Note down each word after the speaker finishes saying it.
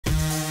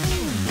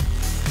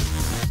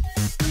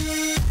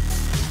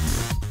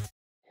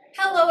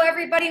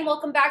everybody, and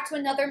welcome back to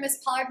another Miss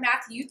Pollard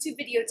Math YouTube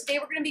video. Today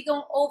we're going to be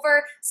going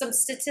over some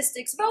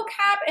statistics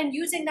vocab and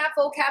using that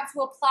vocab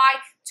to apply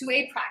to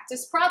a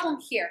practice problem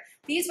here.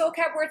 These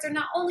vocab words are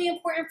not only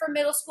important for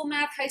middle school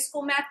math, high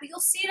school math, but you'll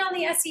see it on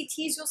the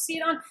SATs, you'll see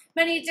it on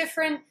many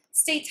different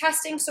state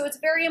testing, so it's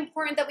very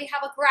important that we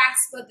have a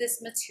grasp of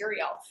this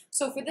material.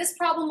 So for this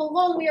problem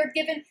alone, we are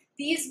given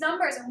these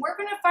numbers, and we're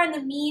going to find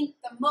the mean,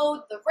 the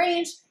mode, the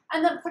range,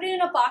 and then put it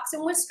in a box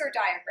and whisker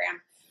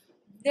diagram.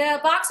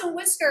 The box and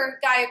whisker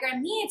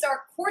diagram needs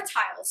our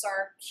quartiles,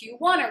 our Q1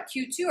 or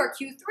Q2 or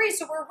Q3,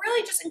 so we're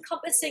really just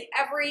encompassing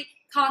every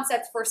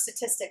concept for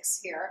statistics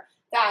here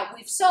that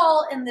we've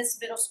saw in this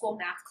middle school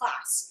math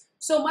class.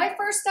 So my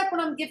first step when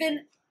I'm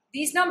given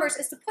these numbers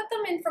is to put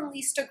them in from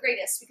least to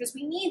greatest, because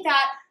we need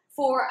that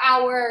for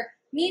our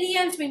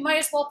medians. We might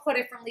as well put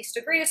it from least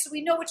to greatest so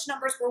we know which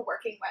numbers we're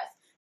working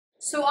with.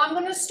 So I'm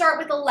going to start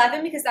with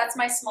 11 because that's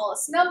my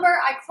smallest number.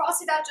 I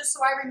cross it out just so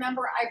I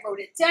remember I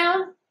wrote it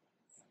down.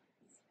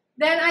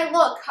 Then I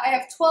look, I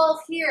have 12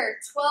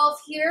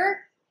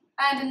 here,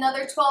 and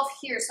another 12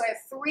 here. So I have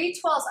 3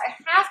 12s. I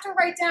have to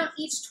write down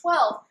each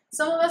 12.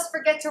 Some of us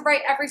forget to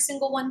write every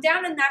single one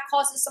down, and that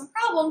causes some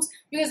problems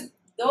because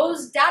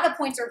those data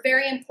points are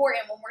very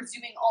important when we're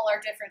doing all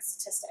our different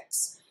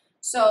statistics.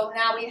 So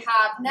now we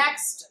have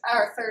next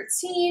our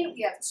 13.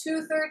 We have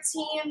 2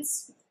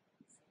 13s.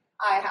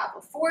 I have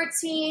a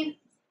 14.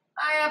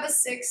 I have a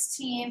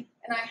 16,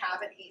 and I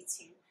have an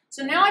 18.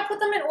 So now I put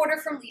them in order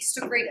from least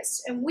to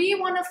greatest, and we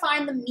want to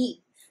find the mean.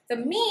 The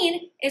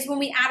mean is when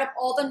we add up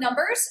all the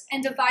numbers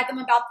and divide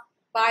them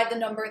by the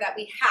number that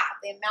we have,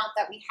 the amount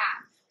that we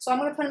have. So I'm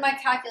going to put in my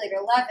calculator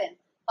 11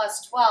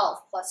 plus 12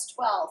 plus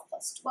 12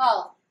 plus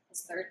 12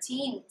 plus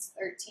 13 plus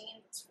 13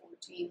 plus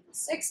 14 plus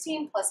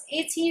 16 plus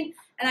 18,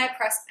 and I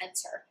press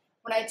enter.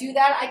 When I do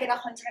that, I get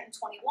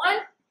 121.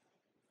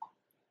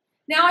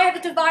 Now I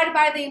have to divide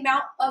by the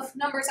amount of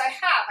numbers I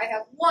have. I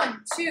have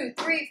 1, 2,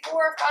 3,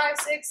 4, 5,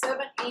 6,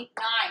 7, 8, 9.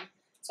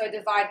 So I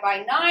divide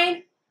by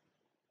 9,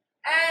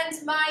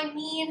 and my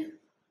mean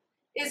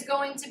is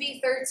going to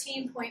be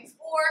 13.4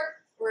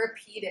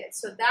 repeated.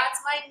 So that's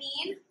my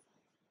mean.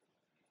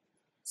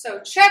 So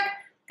check,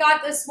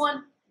 got this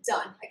one,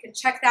 done. I can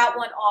check that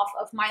one off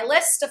of my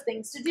list of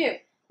things to do.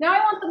 Now I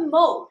want the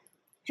mode.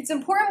 It's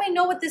important we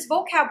know what this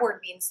vocab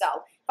word means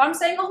though. If I'm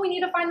saying, oh, we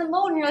need to find the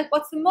mode, and you're like,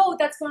 what's the mode?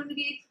 That's going to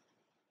be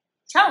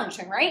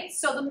challenging, right?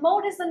 So the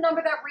mode is the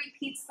number that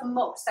repeats the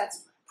most,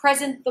 that's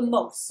present the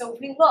most. So if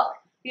we look,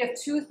 we have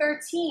 2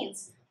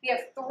 13s, we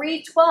have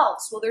 3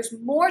 12s. Well, there's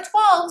more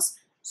 12s,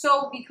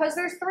 so because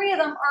there's 3 of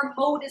them, our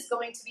mode is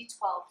going to be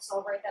 12. So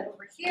I'll write that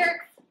over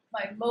here.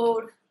 My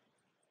mode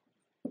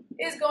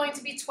is going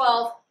to be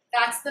 12.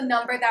 That's the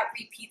number that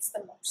repeats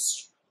the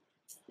most.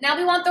 Now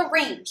we want the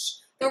range.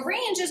 The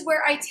range is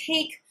where I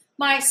take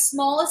my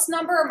smallest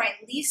number or my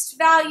least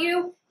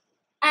value,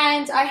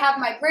 and I have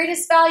my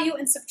greatest value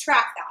and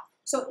subtract that.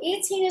 So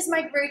 18 is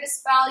my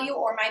greatest value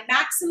or my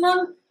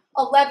maximum,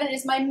 11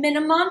 is my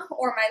minimum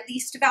or my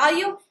least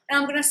value, and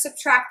I'm going to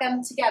subtract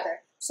them together.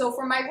 So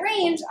for my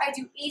range, I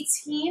do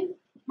 18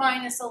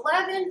 minus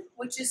 11,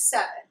 which is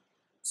 7.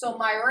 So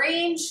my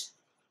range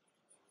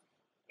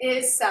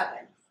is 7.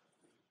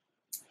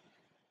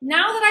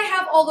 Now that I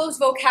have all those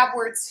vocab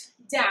words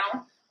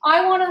down,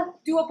 I want to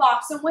do a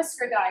box and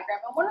whisker diagram.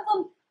 And one of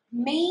the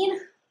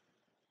main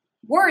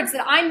words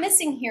that I'm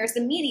missing here is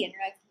the median.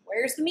 You're like,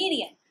 where's the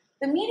median?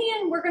 The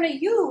median we're going to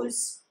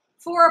use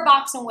for a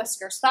box and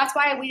whisker. So that's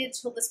why I waited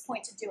till this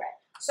point to do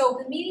it. So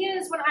the median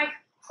is when I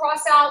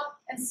cross out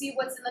and see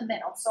what's in the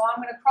middle. So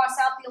I'm going to cross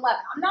out the 11.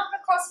 I'm not going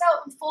to cross it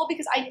out in full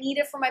because I need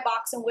it for my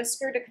box and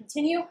whisker to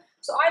continue.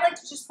 So I like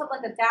to just put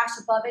like a dash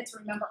above it to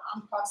remember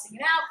I'm crossing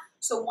it out.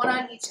 So 1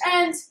 on each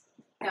end.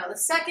 Now the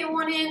second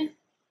one in,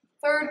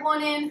 third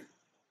one in,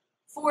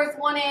 fourth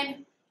one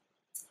in,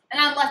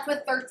 and I'm left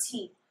with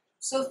 13.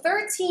 So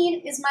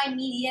 13 is my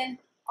median.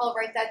 I'll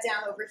write that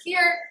down over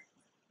here.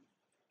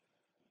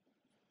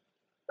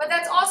 But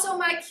that's also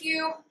my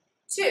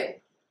Q2.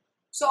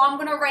 So I'm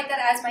going to write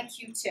that as my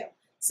Q2.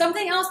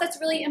 Something else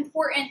that's really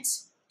important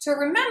to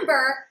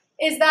remember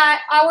is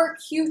that our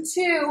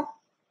Q2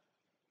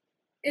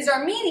 is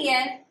our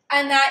median,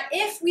 and that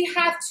if we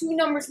have 2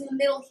 numbers in the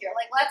middle here,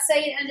 like let's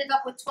say it ended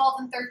up with 12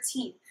 and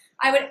 13,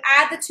 I would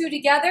add the 2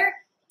 together,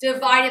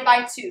 divide it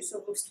by 2. So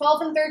if it was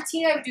 12 and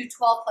 13, I would do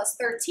 12 plus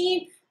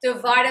 13,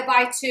 divided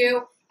by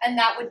 2, and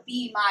that would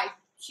be my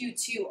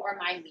Q2 or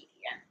my median.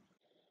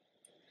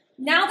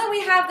 Now that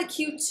we have the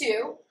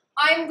Q2,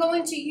 I'm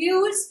going to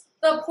use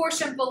the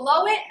portion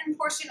below it and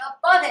portion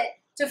above it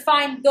to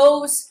find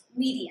those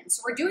medians.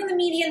 So we're doing the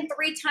median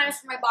 3 times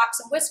for my box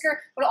and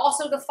whisker, but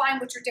also to find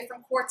what your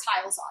different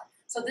quartiles are.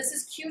 So this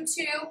is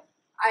Q2.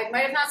 I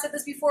might have not said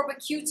this before, but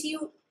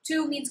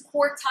Q2 means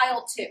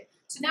quartile 2.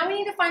 So now we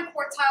need to find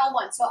quartile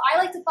 1. So I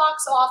like to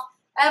box off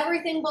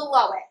everything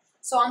below it.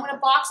 So I'm going to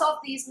box off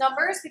these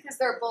numbers because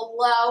they're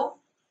below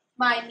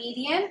my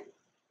median.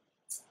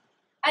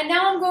 And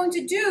now I'm going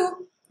to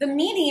do the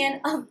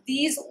median of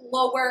these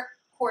lower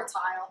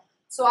quartile.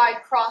 So I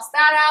cross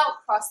that out,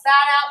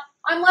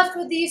 I'm left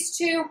with these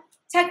 2.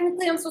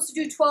 Technically, I'm supposed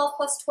to do 12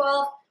 plus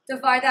 12,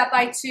 divide that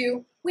by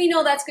 2. We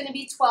know that's going to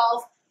be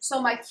 12.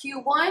 So my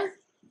Q1,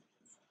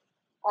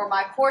 or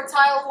my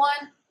quartile 1,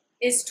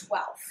 is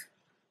 12.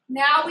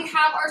 Now we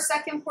have our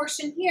second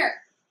portion here.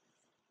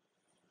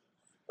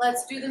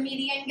 Let's do the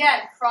median again.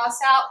 Cross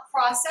out,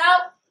 cross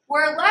out.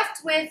 We're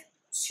left with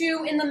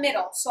 2 in the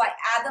middle. So I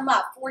add them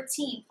up.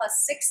 14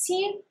 plus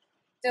 16,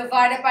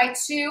 divided by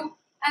 2,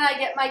 and I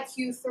get my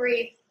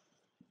Q3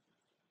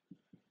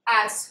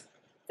 as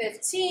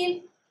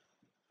 15.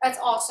 That's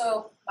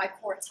also my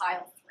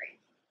quartile 3.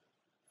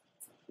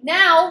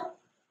 Now,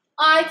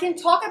 I can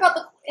talk about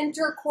the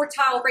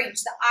interquartile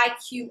range, the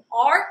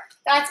IQR.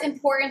 That's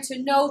important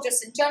to know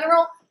just in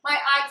general. My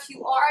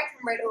IQR, I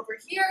can write over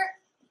here,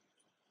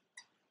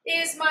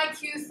 is my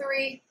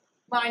Q3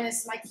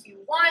 minus my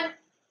Q1.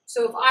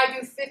 So if I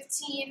do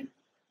 15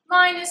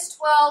 minus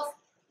 12,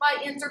 my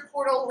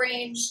interquartile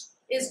range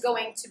is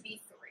going to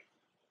be 3.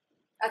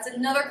 That's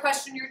another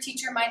question your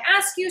teacher might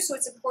ask you, so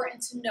it's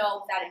important to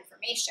know that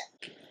information.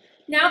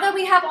 Now that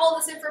we have all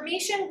this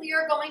information, we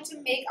are going to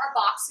make our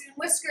box and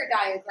whisker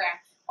diagram.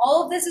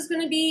 All of this is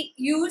going to be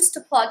used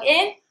to plug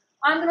in.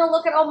 I'm going to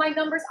look at all my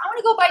numbers. I'm going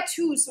to go by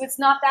 2, so it's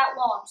not that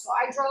long. So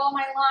I draw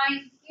my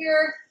line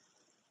here.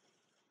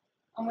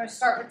 I'm going to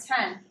start with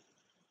 10.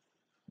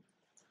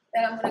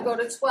 Then I'm going to go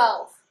to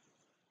 12,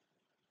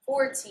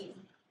 14,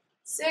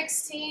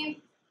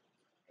 16,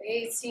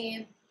 18,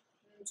 and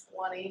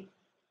 20.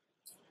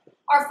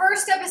 Our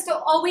first step is to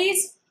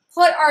always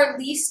put our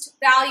least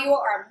value,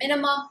 our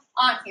minimum,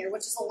 on here,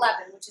 which is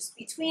 11, which is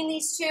between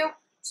these two.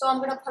 So I'm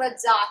going to put a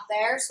dot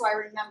there so I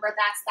remember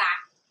that's that.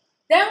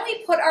 Then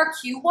we put our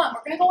Q1.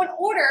 We're going to go in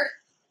order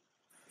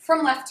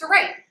from left to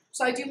right.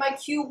 So I do my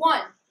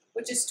Q1,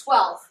 which is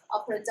 12.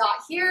 I'll put a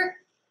dot here.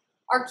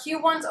 Our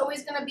Q1 is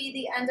always going to be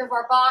the end of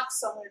our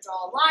box, so I'm going to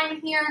draw a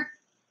line here.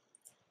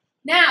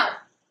 Now,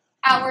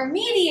 our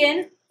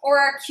median, or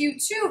our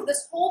Q2 of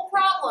this whole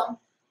problem,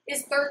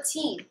 is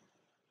 13.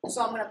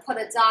 So I'm going to put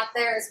a dot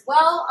there as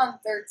well on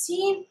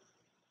 13,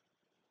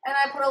 and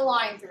I put a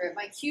line through it.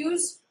 My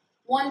Q's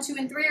 1, 2,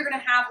 and 3 are going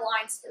to have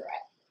lines through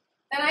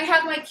it. Then I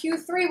have my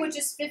Q3, which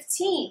is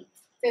 15.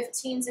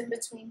 15's in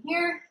between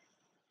here.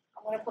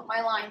 I'm going to put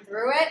my line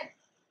through it.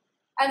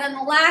 And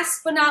then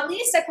last but not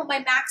least, I put my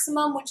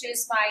maximum, which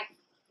is my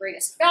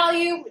greatest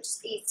value, which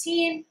is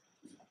 18,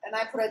 and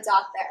I put a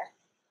dot there.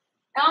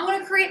 Now I'm going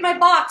to create my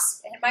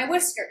box and my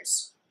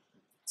whiskers.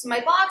 So my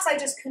box, I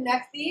just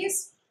connect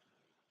these.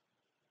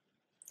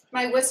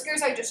 My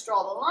whiskers, I just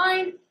draw the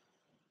line.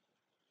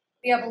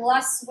 We have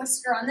less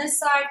whisker on this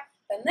side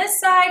than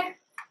this side,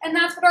 and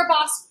that's what our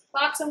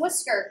box and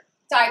whisker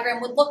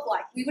diagram would look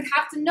like. We would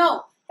have to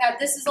know that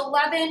this is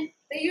 11.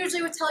 They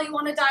usually would tell you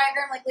on a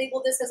diagram, like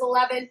label this as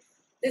 11.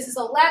 This is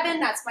 11,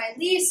 that's my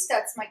least,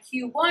 that's my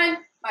Q1,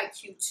 my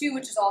Q2,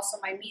 which is also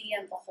my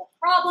median of the whole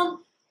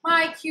problem,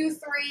 my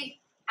Q3,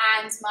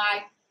 and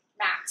my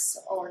max,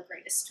 or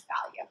greatest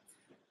value.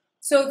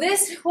 So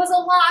this was a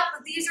lot,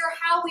 but these are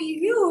how we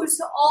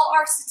use all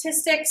our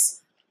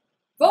statistics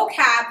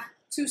vocab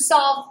to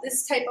solve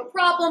this type of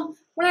problem.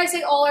 When I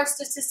say all our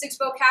statistics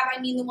vocab, I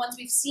mean the ones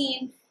we've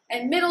seen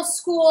in middle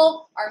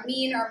school, our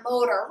mean, our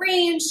mode, our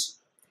range.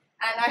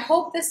 And I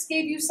hope this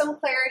gave you some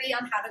clarity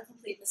on how to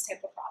complete this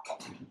type of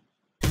problem.